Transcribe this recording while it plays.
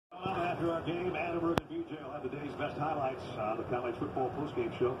After our game, Adam and BJ will have the day's best highlights on the College Football Postgame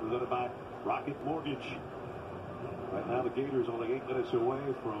Show presented by Rocket Mortgage. Right now, the Gators only 8 minutes away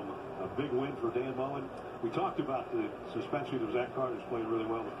from a big win for Dan Mullen. We talked about the suspension of Zach Carter's played really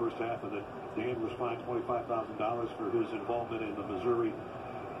well in the first half, and then Dan was fined $25,000 for his involvement in the Missouri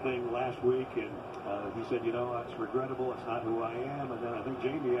thing last week, and he said, you know, it's regrettable, it's not who I am. And then I think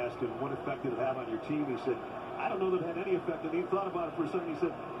Jamie asked him, what effect did it have on your team? He said, I don't know that it had any effect. And he thought about it for a second. He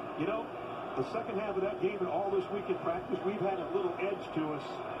said, you know, the second half of that game and all this week in practice, we've had a little edge to us.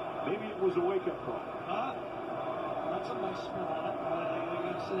 Maybe it was a wake-up call. That's a nice spin on it.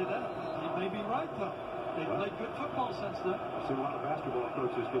 I got to say that. He may be right, though. They've played good football since then. I've seen a lot of basketball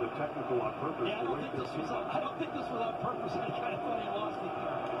coaches get a technical on purpose. Yeah, I don't think this was on purpose. I kind of thought he lost it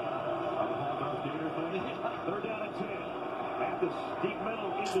there. Third down and 10. At the deep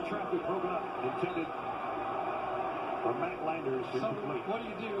middle into traffic, broke up. Intended for Matt Landers. So what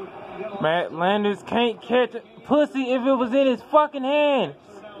do? Matt Landers can't catch a pussy if it was in his fucking hand.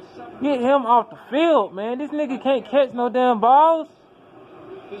 Get him off the field, man. This nigga can't catch no damn balls.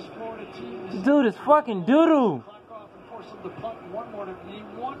 This Florida team This dude is fucking doo-doo. Need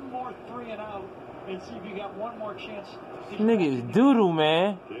one more 3 and out and see if you got one more chance. This nigga is doo-doo,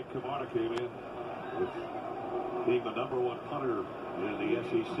 man. Jake Camarda came in with being the #1 punter in the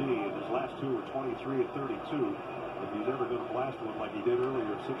SEC, and his last two were 23 and 32. If he's ever going to blast one like he did earlier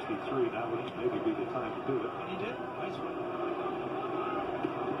at 63, now would maybe be the time to do it. He did. Nice one.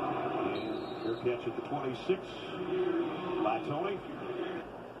 And their catch at the 26 by Tony.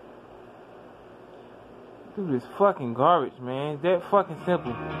 Dude is fucking garbage, man. It's that fucking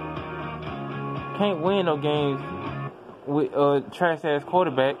simple. Can't win no games with a trash-ass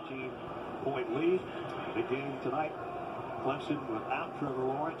quarterback. 18-point lead. The game tonight. Clemson without Trevor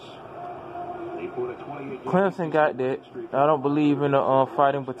Lawrence. They put a 28 Clemson got that. I don't believe in the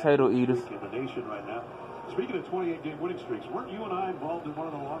fighting potato eaters. In the nation right now. Speaking of 28-game winning streaks, weren't you and I involved in one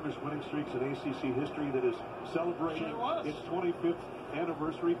of the longest winning streaks in ACC history that is celebrating its 25th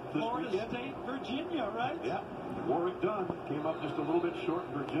anniversary this Florida weekend? State, Virginia, right? Yeah. Warwick Dunn came up just a little bit short.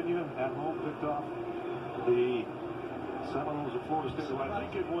 Virginia at home picked off the Seminoles of Florida State. I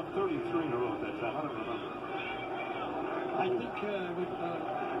think it won 33 in a row at that time. I don't remember. I think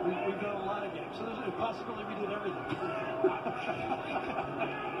we've done a lot of games, so there's a possibility we did everything.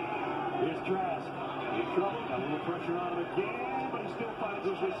 Here's Trask. In trouble. Got a little pressure on him again, but he still finds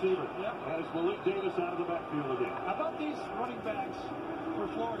his receiver. Yep. Has Malik Davis out of the backfield again. How about these running backs for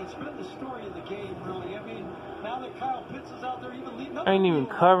Florida? It's been the story of the game, really. I mean, now that Kyle Pitts is out there, even leading up. Ain't even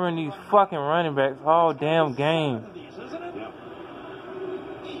covering these fucking running backs all damn game. Isn't it? Yep.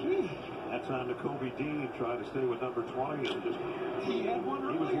 Gee. That time Kobe Dean tried to stay with number 20 and just he had one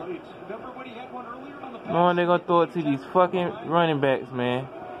earlier. He was late. Remember when he had one earlier on the pass? No, they're gonna throw it to these fucking running backs, man.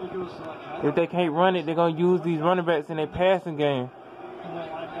 If they can't run it, they're gonna use these running backs in their passing game.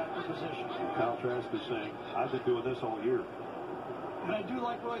 Kyle Trask is saying, I've been doing this all year. And I do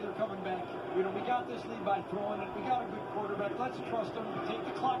like Roy, they're coming back. You know, we got this lead by throwing it. We got a good quarterback. Let's trust him. Take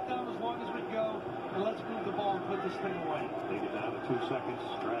the clock down as long as we go, and let's move the ball and put this thing away. Take it down to 2 seconds.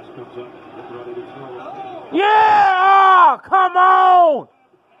 Trask comes up, get ready to throw. Oh! Yeah! Oh, come on!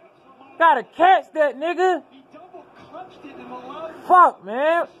 Gotta catch that, nigga. He double clutched it and allowed Fuck,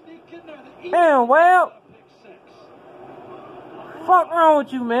 man. sneak in there. Damn, well. Fuck wrong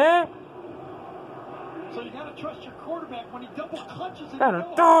with you, man? So you gotta trust your quarterback when he double clutches it. Gotta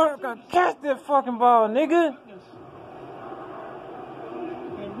throw it, gotta catch that fucking ball, nigga.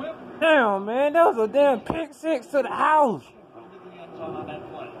 Damn, man, that was a damn pick six to the house.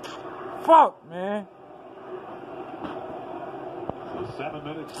 Fuck, man. So 7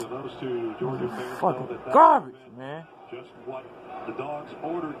 minutes to those two Georgia fans. Fucking garbage, man. Just what the Dogs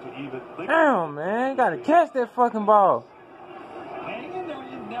ordered to even think. Damn, man, gotta catch that fucking ball. Hang in there,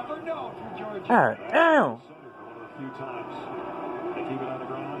 you never know if you're Georgia. God damn. A few times. They keep it on the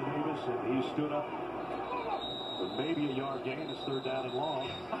ground, Davis, and he stood up. But maybe a yard gain. It's third down and long.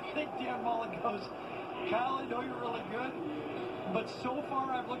 I think Dan Mullen goes, Kyle, I know you're really good, but so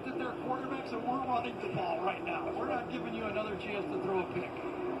far I've looked at their quarterbacks and we're running the ball right now. We're not giving you another chance to throw a pick.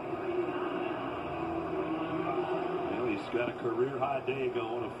 Well, he's got a career high day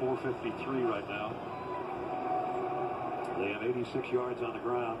going of 453 right now. They have 86 yards on the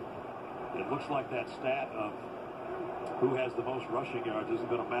ground. It looks like that stat of who has the most rushing yards isn't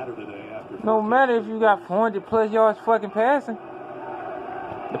going to matter today after. No matter if you got 400 plus yards fucking passing.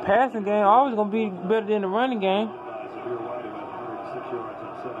 The passing game always going to be better than the running game. Zamir White, who had 106 yards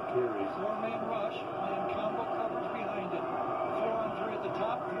on 7 carries. 4-man rush and combo coverage behind it. 4 on 3 at the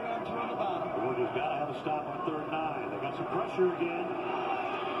top, 3 on 2 on the bottom. Georgia's got to have a stop on 3rd and 9. They got some pressure again.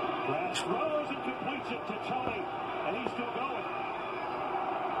 Trask throws and completes it to Tony, and he's still going.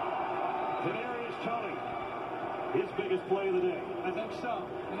 Kadarius Toney, his biggest play of the day. I think so.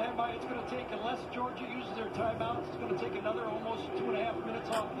 And that might, it's going to take, unless Georgia uses their timeouts, it's going to take another almost 2.5 minutes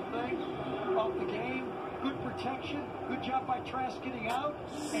off the game. Good protection. Good job by Trask getting out.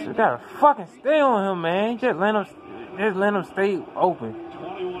 You gotta fucking stay on him, man. Just let him stay open.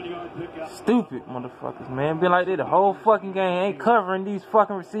 21-yard pickup. Stupid motherfuckers, man. Been like that the whole fucking game. Ain't covering these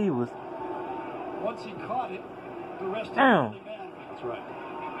fucking receivers. Once he caught it, the rest Damn. of it really mattered. That's right.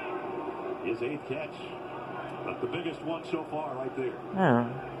 His 8th catch. But the biggest one so far right there. Yeah.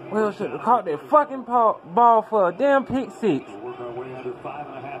 Well, should have caught that fucking ball for a damn pick 6. We'll work our way under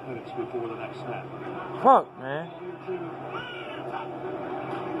 5.5 minutes before the next snap. Fuck, man.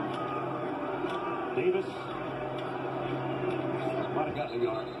 Davis might have gotten a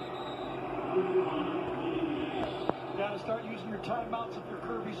yard. You got to start using your timeouts if you're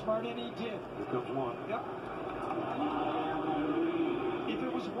Kirby Smart, and he did. Here comes one. Yep. If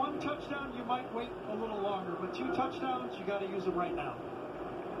it was 1 touchdown, you might wait a little longer, but 2 touchdowns, you got to use them right now.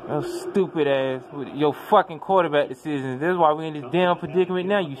 That stupid ass with your fucking quarterback decisions. That's why we in this damn predicament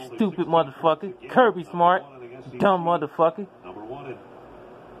now, you stupid motherfucker. Kirby Smart, dumb motherfucker. Number 1 in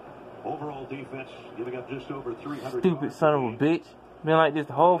overall defense, giving up just over 300. Stupid son of a bitch. Been like this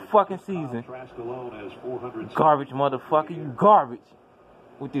the whole fucking season. Trask alone has 400. Garbage motherfucker, you garbage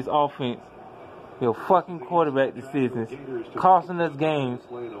with this offense. Your fucking quarterback decisions costing us games.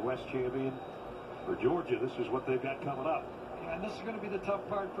 Play the West champion for Georgia. This is what they've got coming up. And this is going to be the tough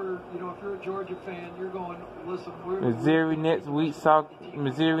part for, if you're a Georgia fan, you're going, listen, Missouri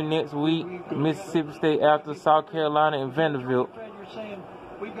next week, Mississippi State after South Carolina and Vanderbilt. You're saying,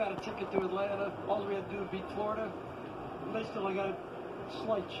 we've got a ticket to Atlanta, all we have to do is beat Florida. They still got a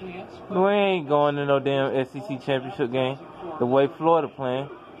slight chance. We ain't going to no damn SEC championship game the way Florida playing.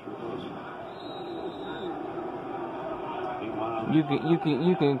 You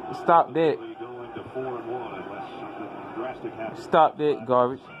can stop that. Stop that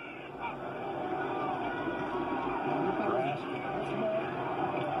garbage.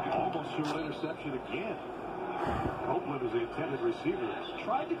 Almost threw an interception again. Copeland is the intended receiver.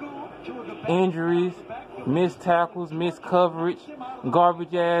 Tried to go to a Injuries, missed tackles, missed coverage,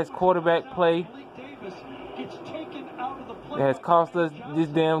 garbage ass quarterback play that has cost us this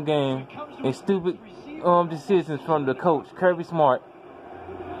damn game, and stupid decisions from the coach, Kirby Smart.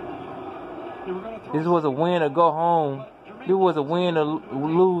 This was a win or go home. This was a win or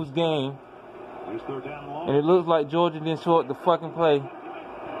lose game. And it looks like Georgia didn't show up the fucking play.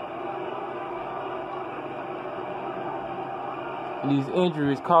 These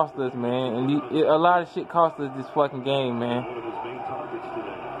injuries cost us, man. And a lot of shit cost us this fucking game, man. One of his main targets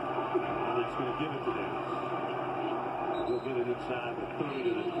today. And he's going to give it to Davis. He'll get it inside the 30 to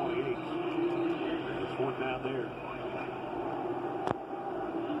the 28. It's 4th down there.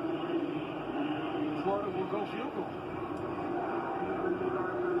 Florida will go field goal.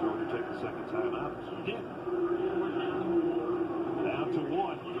 Georgia take the second time out. He did. Down to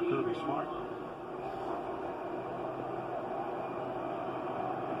 1 for Kirby Smart.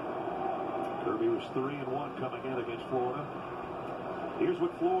 Kirby was 3-1 coming in against Florida. Here's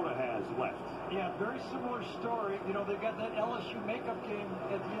what Florida has left. Yeah, very similar story. They've got that LSU makeup game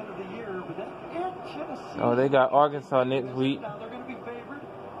at the end of the year, but then at Tennessee. Oh, they got Arkansas next week. Now they're going to be favored.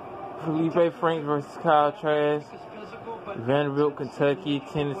 Felipe Franks versus Kyle Trask. Vanderbilt, Kentucky,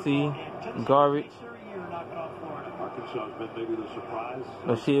 Tennessee, garbage. Arkansas has been maybe the surprise.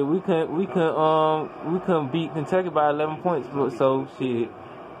 Oh shit, we couldn't beat Kentucky by 11 points, so shit.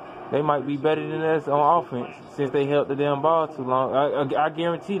 They might be better than us on offense since they held the damn ball too long. I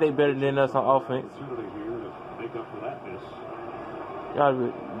guarantee they better than us on offense.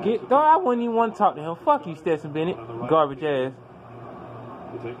 I wouldn't even want to talk to him. Fuck you, Stetson Bennett. Garbage ass.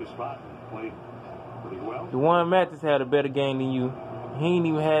 Take a spot and play pretty well. The one Mathis had a better game than you. He ain't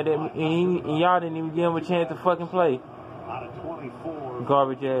even had that, and y'all didn't even give him a chance to fucking play. Out of 24.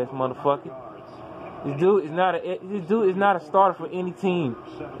 Garbage ass motherfucker. This dude is not a starter for any team,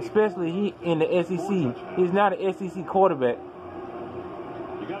 especially he in the SEC. He's not an SEC quarterback.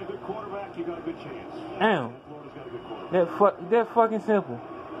 You got a good quarterback, you got a good chance. Damn. Florida's got a good quarterback. That fucking simple.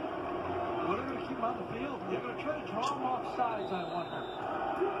 What are they going to keep him on the field? They're going to try to draw him off sides, I wonder.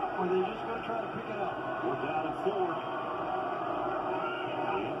 Or they're just going to try to pick it up. We're down at 4.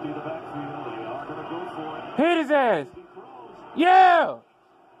 They empty the backfield. They are going to go for it. Hit his ass. Yeah.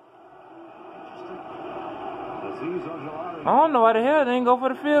 I don't know why the hell they didn't go for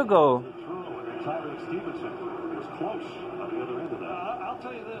the field goal. Tyler Stevenson was close on the other end of that. I'll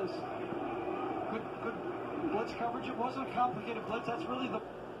tell you this. Good blitz coverage. It wasn't a complicated blitz. That's really the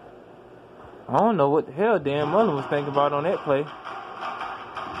I don't know what the hell Dan Mullen was thinking about on that play.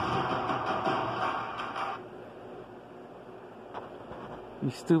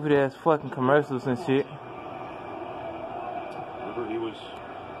 These stupid ass fucking commercials and shit. Remember, he was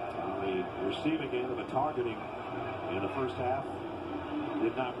on the receiving end of a targeting in the first half.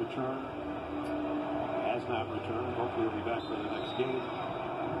 Did not return. Has not returned. Hopefully he'll be back for the next game.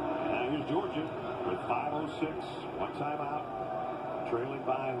 Now here's Georgia with 5:06. One timeout. Trailing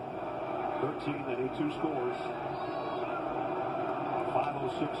by 13. They need 2 scores.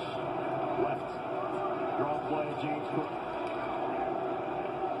 5:06 left. Draw play, James Cook.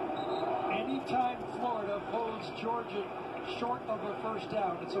 Anytime Florida holds Georgia short of a first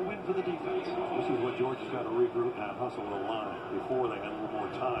down, it's a win for the defense. This is what Georgia's got to regroup and hustle the line. Before they had a little more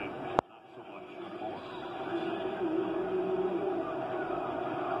time. Not so much anymore.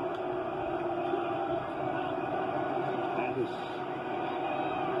 And this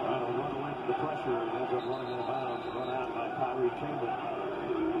trying to run away from the pressure and ends up running out of bounds. Run out by Kyrie Chamberlain.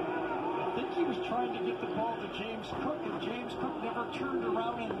 I think he was trying to get the ball to James Cook, and James Cook never turned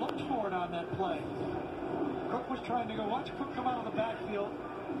around and looked for it on that play. Cook was trying to go, watch Cook come out of the backfield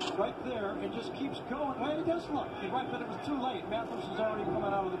right there and just keeps going. Well, he does look. He's right, but it was too late. Mathis was already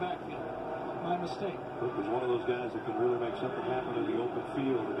coming out of the backfield. My mistake. Cook is one of those guys that can really make something happen in the open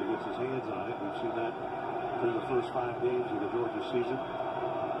field if he gets his hands on it. We've seen that through the first 5 games of the Georgia season.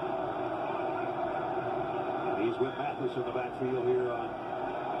 And he's with Mathis in the backfield here on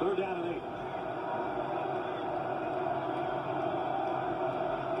 3rd down and 8.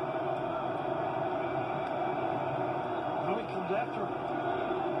 After him.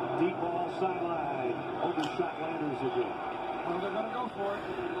 Deep ball sideline. Overshot Landers again. Well, they're going to go for it.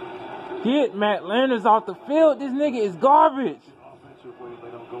 Get Matt Landers off the field. This nigga is garbage. Offensively,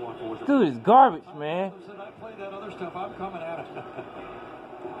 they don't go on 4th. Dude is garbage, man. I play that other stuff. I'm coming at it.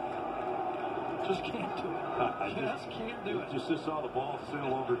 Just can't do it. Just can't do it. Just saw the ball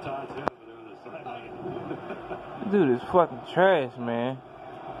sail over Todd's head over there on the sideline. Dude is fucking trash, man.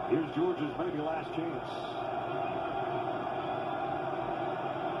 Here's Georgia's maybe last chance.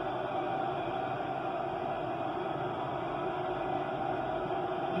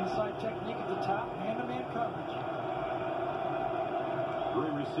 Inside technique at the top, man-to-man coverage.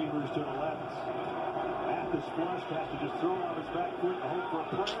 3 receivers to the left. Mathis flushed, has to just throw off his back foot and hope for a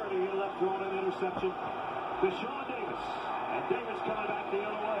prayer, and he ended up throwing an interception to Sean Davis. And Davis coming back the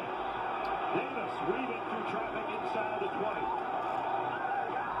other way. Davis weaving through traffic inside the 20.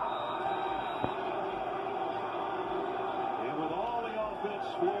 And with all the offense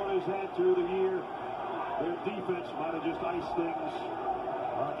Florida's had through the year, their defense might have just iced things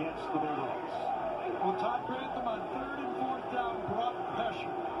against the Bulldogs. Well, Todd Grantham on 3rd and 4th down brought pressure.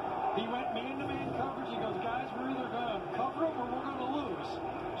 He went man-to-man coverage. He goes, guys, we're either going to cover them or we're going to lose.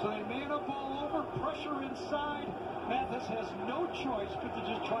 So they man up all over, pressure inside. Mathis has no choice but to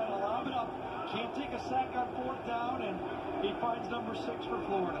just try to lob it up. Can't take a sack on 4th down, and he finds number 6 for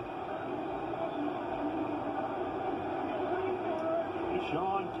Florida.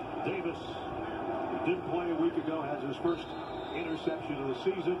 Sean Davis, who didn't play a week ago, has his first interception of the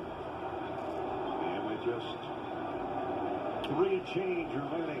season. And with just 3 and change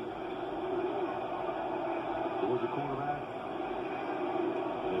remaining. Towards the quarterback.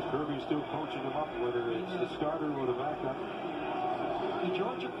 As Kirby's still coaching him up, whether it's the starter or the backup. The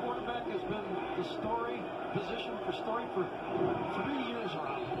Georgia quarterback has been the position for 3 years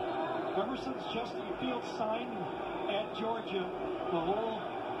around. Ever since Justin Fields signed at Georgia, the whole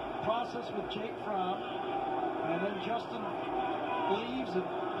process with Jake Fromm, and then Justin leaves, and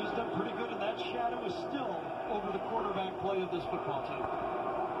he's done pretty good, and that shadow is still over the quarterback play of this football team.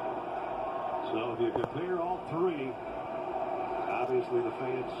 So if you compare all 3, obviously the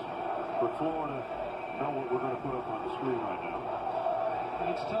fans for Florida know what we're going to put up on the screen right now.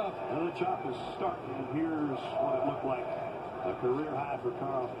 It's tough. And the chop is starting, and here's what it looked like. A career high for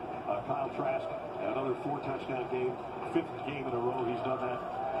Kyle Trask. Another 4-touchdown game. 5th game in a row he's done that.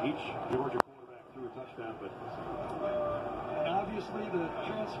 Each Georgia quarterback threw a touchdown, but obviously the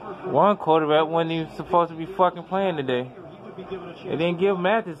transfer from one quarterback wasn't even supposed to be fucking playing today. They didn't give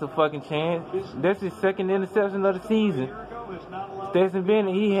Mathis a fucking chance. That's his 2nd interception of the season. Stetson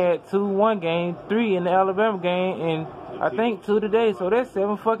Bennett, he had 2 one game, 3 in the Alabama game, and I think 2 today. So that's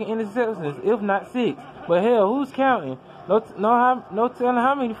 7 fucking interceptions, if not 6. But hell, who's counting? No telling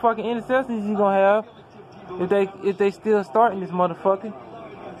how many fucking interceptions he's gonna have if they still starting this motherfucker.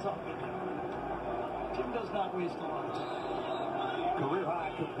 Tim does not waste a lot of time. career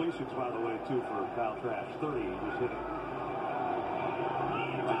high completions, by the way, too, for Kyle Trask. 30 he was hitting.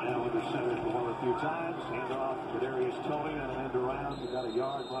 Right now under center for one a few times. Hand off to Darius Tony and an end around. He got a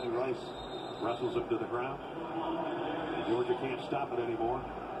yard. Monty Rice Wrestles him to the ground. Georgia can't stop it anymore.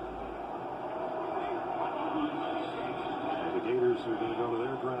 And the Gators are going to go to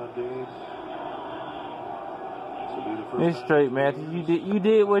their ground game. It's straight, Matthew. You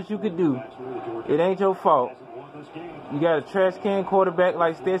did what you could do. It ain't your fault. You got a trash can quarterback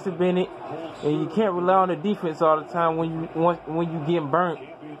like Stetson Bennett, and you can't rely on the defense all the time when you getting burnt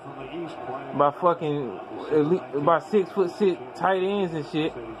by fucking by 6'6" tight ends and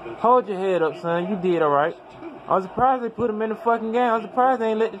shit. Hold your head up, son. You did all right. I'm surprised they put him in the fucking game. I'm surprised they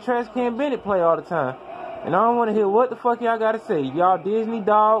ain't let the trash can Bennett play all the time. And I don't want to hear what the fuck y'all gotta say. Y'all Disney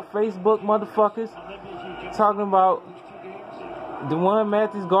dog, Facebook motherfuckers, talking about DeJuan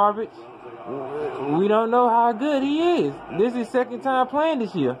Mathis garbage. We don't know how good he is. This is his second time playing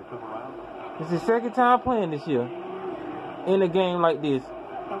this year. This is his second time playing this year in a game like this.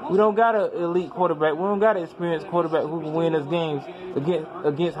 We don't got an elite quarterback. We don't got an experienced quarterback who can win us games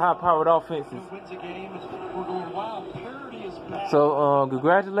against high-powered offenses. So,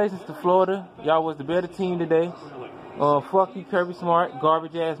 congratulations to Florida. Y'all was the better team today. Fuck you, Kirby Smart,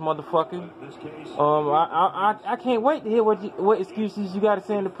 garbage ass motherfucker. I can't wait to hear what excuses you got to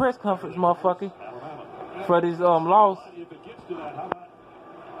say in the press conference, motherfucker, for this loss.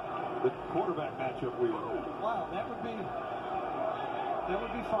 The quarterback matchup we were. Wow, that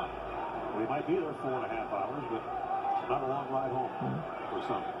would be fun. We might be there 4.5 hours, but it's not a long ride home for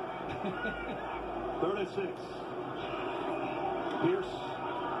some. 36. Pierce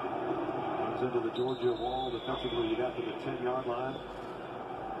runs into the Georgia wall defensively. You got to the 10-yard line.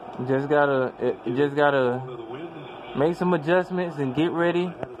 Just gotta make some adjustments and get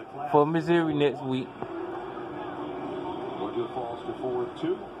ready for Missouri next week. Georgia falls to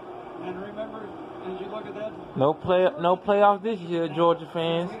 4-2. And remember, as you look at that, no playoffs this year, Georgia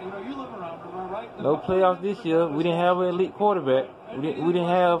fans. You live around them, right? No playoffs this year. We didn't have an elite quarterback. We didn't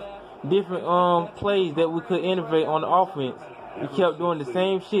have different plays that we could innovate on the offense. We kept doing the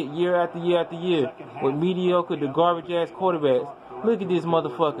same shit year after year after year with mediocre to garbage ass quarterbacks. Look at this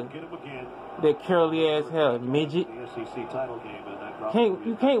motherfucker. That curly ass hair, midget.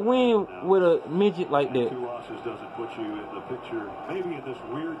 You can't win with a midget like that. 2 losses doesn't put you in the picture. Maybe in this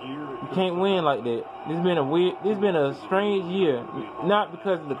weird year. You can't win like that. This been a strange year. Not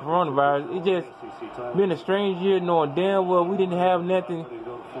because of the coronavirus. It just been a strange year knowing damn well we didn't have nothing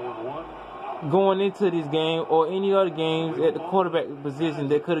going into this game or any other games at the quarterback position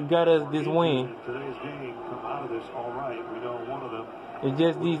that could have got us this win. Today's game come out of this all right. We know one of them. It's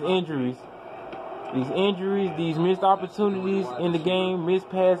just these injuries. These missed opportunities in the game, missed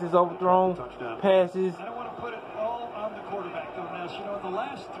passes, overthrown passes. I don't want to put it all on the quarterback, though, Ness. You know, in the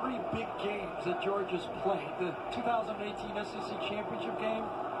last 3 big games that Georgia's played, the 2018 SEC Championship game,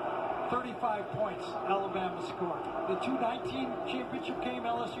 35 points Alabama scored. The 2019 championship game,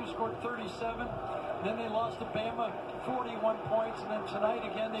 LSU scored 37. Then they lost to Bama, 41 points. And then tonight,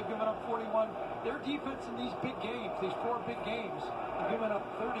 again, they've given up 41. Their defense in these big games, these 4 big games, have given up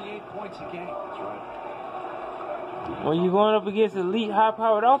 38 points a game. That's right. When you're going up against elite,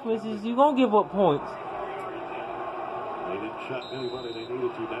 high-powered offenses, you're going to give up points. They didn't shut anybody they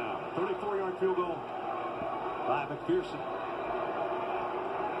needed to down. 34-yard field goal by McPherson.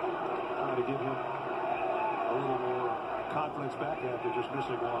 Trying to give him a little more confidence back after just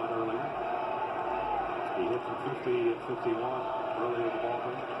missing one earlier. He hit from 50 and 51 earlier in the ball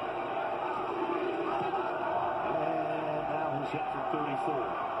game. And now he's hit from 34.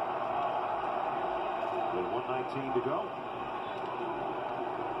 With 1:19 to go.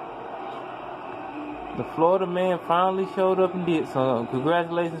 The Florida man finally showed up and did something.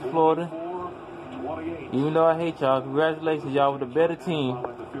 Congratulations, Florida. 28. Even though I hate y'all, congratulations, y'all with a better team.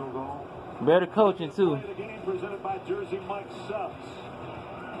 Better coaching, too. The game presented by Jersey Mike Subs.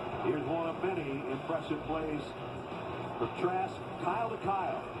 Here's one of many impressive plays from Trask. Kyle to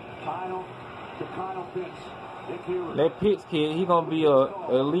Kyle. Kyle to Kyle Pitts. That Pitts kid, he gonna be a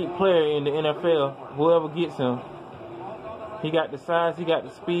elite player in the NFL. Whoever gets him. He got the size, he got the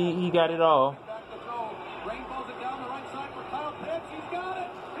speed, he got it all. Rainbows it down the right side for Kyle Pitts. He's got it.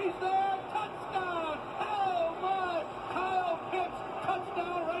 He's there. Touchdown. Oh, my. Kyle Pitts.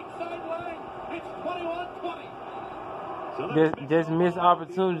 Touchdown right side lane. It's 21-20. Just missed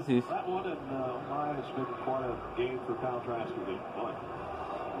opportunities. That one and mine has been quite a game for Kyle Trask again.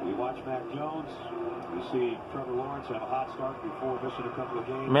 We watch Mac Jones. We see Trevor Lawrence have a hot start before missing a couple of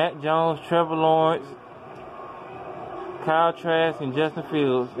games. Mac Jones, Trevor Lawrence, Kyle Trask, and Justin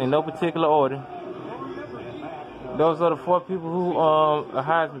Fields in no particular order. Those are the 4 people who are the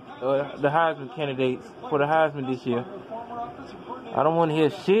Heisman candidates for the Heisman this year. I don't want to hear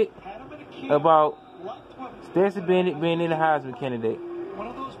shit about Stetson Bennett being in the Heisman candidate.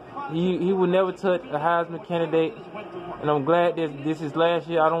 He would never touch a Heisman candidate, and I'm glad that this is last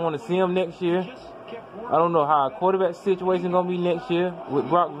year. I don't want to see him next year. I don't know how our quarterback situation gonna be next year with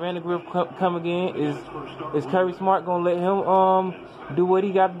Brock Vandagriff coming in. Is Kirby Smart gonna let him do what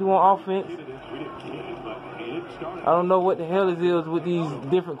he got to do on offense? I don't know what the hell it is with these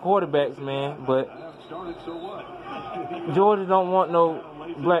different quarterbacks, man. But Georgia don't want no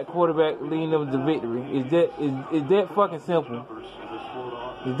black quarterback leading them to victory. It's that fucking simple.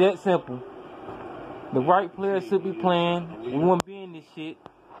 It's that simple. The right players should be playing. We wouldn't be in this shit.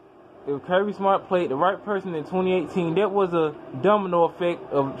 If Kirby Smart played the right person in 2018, that was a domino effect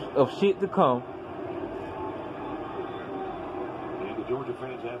of shit to come. And the Georgia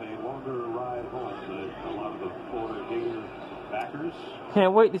fans have a longer ride home than a lot of the Florida Gator backers.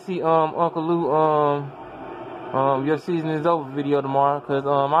 Can't wait to see Uncle Lou your season is over video tomorrow, cause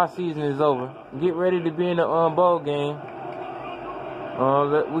our season is over. Get ready to be in the bowl game.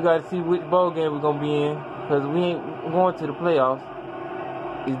 We gotta see which bowl game we're gonna be in, cause we ain't going to the playoffs.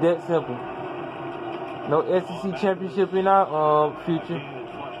 It's that simple. No SEC championship in our future.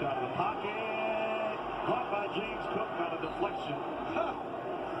 Flushed out of the pocket. Caught by James Cook on a deflection.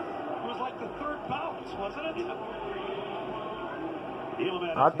 It was like the third bounce, wasn't it?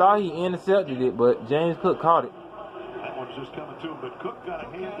 I thought he intercepted it, but James Cook caught it. That one's just coming to him, but Cook got a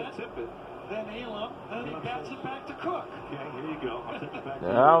hand to tip it. Then Elam, then he bats it back to Cook. Okay, here you go. I'll take it back.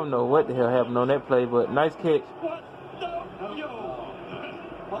 I don't know what the hell happened on that play, but nice catch. What? No, yo.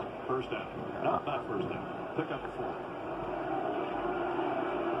 What? First down. No, not first down. Pick up the 4.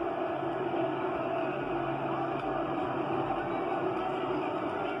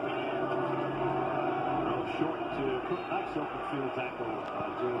 Short to Cook. Nice open field tackle by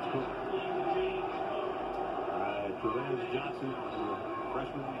James Cook. Trevez Johnson,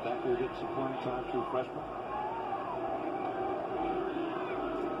 freshman, back there getting some playing time, true freshman.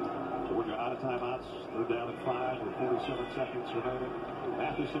 Georgia out of timeouts. They're down at 5 with 47 seconds remaining.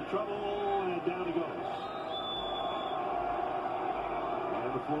 After some trouble, and down he goes.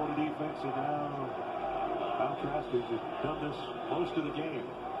 And the Florida defense, and now Kyle Trask has done this most of the game,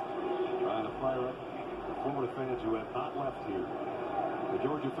 trying to fire up the Florida fans who have not left here. The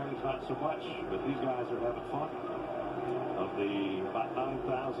Georgia fans not so much, but these guys are having fun. Of the about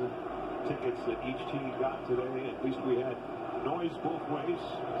 9,000 tickets that each team got today, at least we had noise both ways,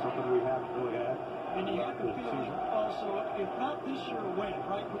 something we haven't really had. And you had the feeling also, if not this year, when,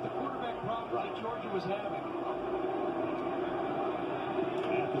 right, with the quarterback problem that Georgia was having.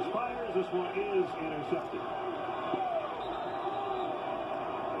 Mathis fires, this one is intercepted.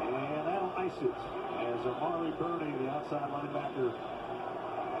 And that'll ice it as Amari Burney, the outside linebacker,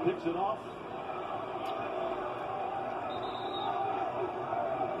 picks it off.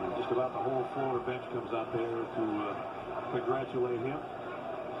 Just about the whole Florida bench comes out there to congratulate him.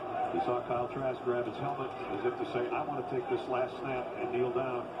 We saw Kyle Trask grab his helmet as if to say, I want to take this last snap and kneel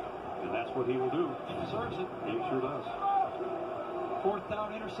down. And that's what he will do. He deserves it. He sure does. 4th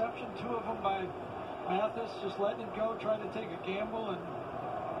down interception, 2 of them by Mathis, just letting it go, trying to take a gamble, and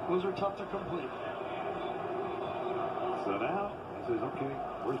those are tough to complete. So now he says, okay,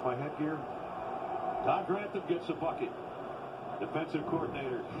 where's my headgear? Todd Grantham gets a bucket. Defensive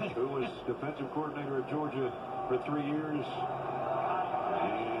coordinator, who was defensive coordinator at Georgia for 3 years.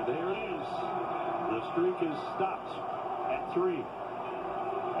 And there it is. The streak is stopped at 3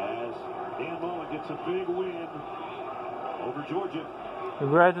 as Dan Mullen gets a big win over Georgia.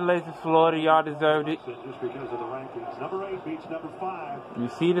 Congratulations, Florida. Y'all deserved it. Just because of the rankings. Number 8 beats number 5. You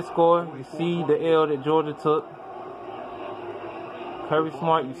see the score. You see the L that Georgia took. Kirby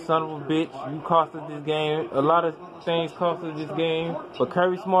Smart, you son of a bitch. You cost us this game. A lot of things cost us this game. But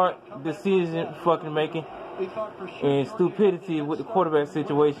Kirby Smart, decision fucking making and stupidity with the quarterback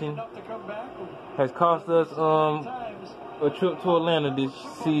situation has cost us a trip to Atlanta this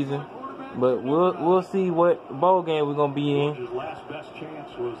season. But we'll see what bowl game we're gonna be in.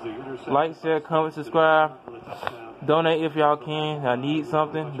 Like, share, comment, subscribe. Donate if y'all can. I need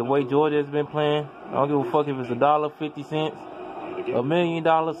something. The way Georgia has been playing, I don't give a fuck if it's $1.50, $1 million,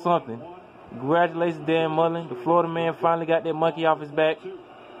 something. Congratulations, Dan Mullen. The Florida man finally got that monkey off his back.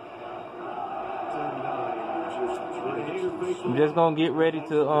 I'm just gonna get ready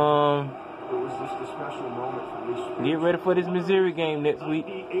to get ready for this Missouri game next week.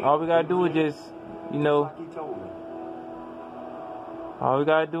 All we gotta do is just, all we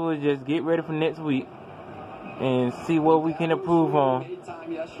gotta do is just get ready for next week and see what we can improve on.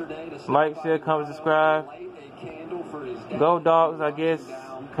 Like, share, comment, subscribe. Go Dogs, I guess.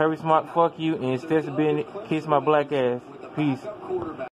 Kirby Smart, fuck you, and Stetson Bennett, kiss my black ass. Peace.